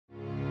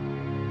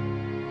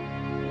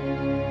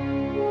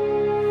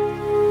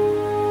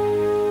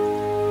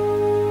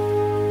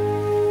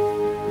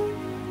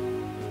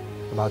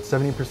About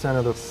 70%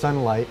 of the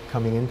sunlight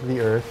coming into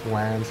the Earth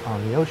lands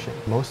on the ocean.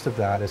 Most of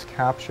that is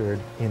captured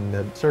in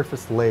the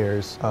surface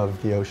layers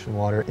of the ocean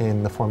water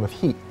in the form of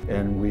heat.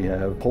 And we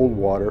have cold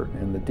water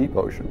in the deep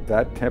ocean.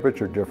 That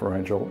temperature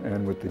differential,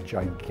 and with the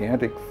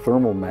gigantic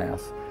thermal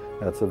mass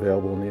that's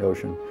available in the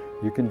ocean,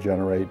 you can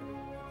generate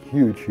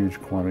huge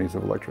quantities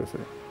of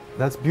electricity.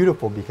 That's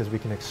beautiful because we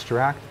can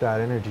extract that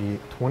energy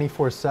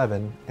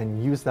 24/7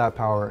 and use that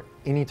power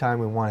anytime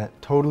we want it,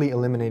 totally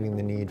eliminating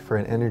the need for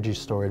an energy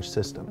storage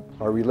system.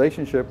 Our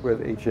relationship with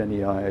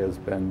HNEI has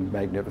been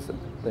magnificent.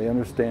 They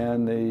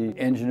understand the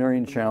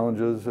engineering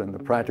challenges and the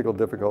practical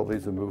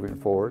difficulties of moving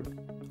forward.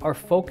 Our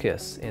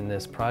focus in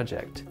this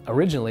project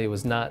originally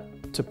was not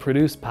to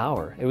produce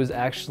power. It was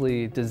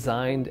actually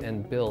designed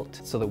and built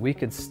so that we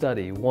could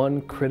study one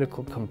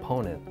critical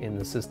component in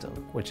the system,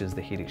 which is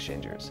the heat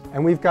exchangers.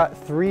 And we've got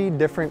 3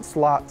 different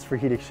slots for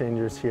heat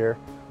exchangers here.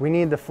 We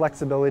need the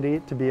flexibility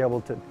to be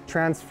able to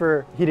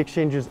transfer heat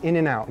exchangers in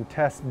and out and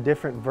test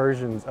different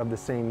versions of the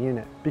same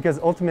unit. Because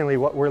ultimately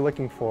what we're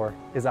looking for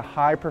is a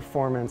high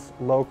performance,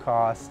 low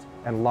cost,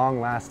 and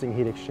long-lasting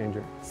heat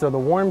exchanger. So the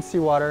warm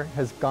seawater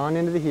has gone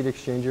into the heat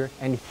exchanger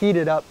and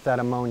heated up that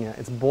ammonia.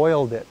 It's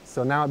boiled it,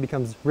 so now it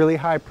becomes really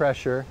high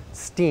pressure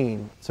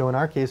steam. So in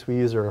our case, we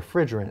use a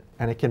refrigerant,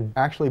 and it can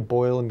actually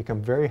boil and become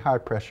very high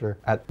pressure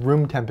at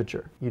room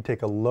temperature. You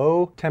take a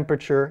low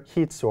temperature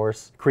heat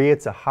source,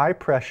 creates a high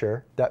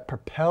pressure that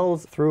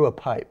propels through a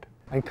pipe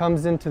and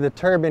comes into the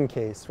turbine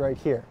case right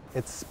here.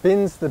 It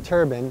spins the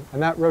turbine,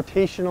 and that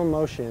rotational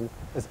motion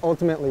is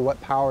ultimately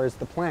what powers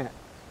the plant.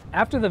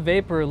 After the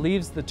vapor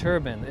leaves the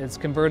turbine, it's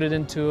converted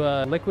into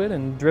a liquid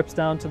and drips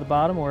down to the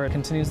bottom where it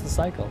continues the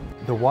cycle.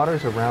 The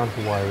waters around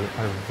Hawaii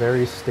are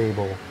very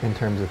stable in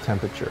terms of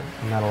temperature,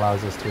 and that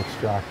allows us to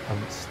extract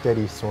a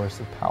steady source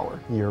of power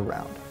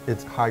year-round.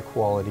 It's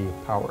high-quality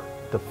power.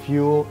 The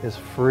fuel is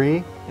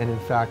free, and in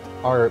fact,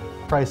 our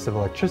price of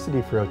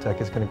electricity for OTEC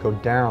is going to go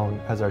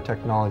down as our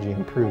technology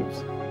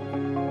improves.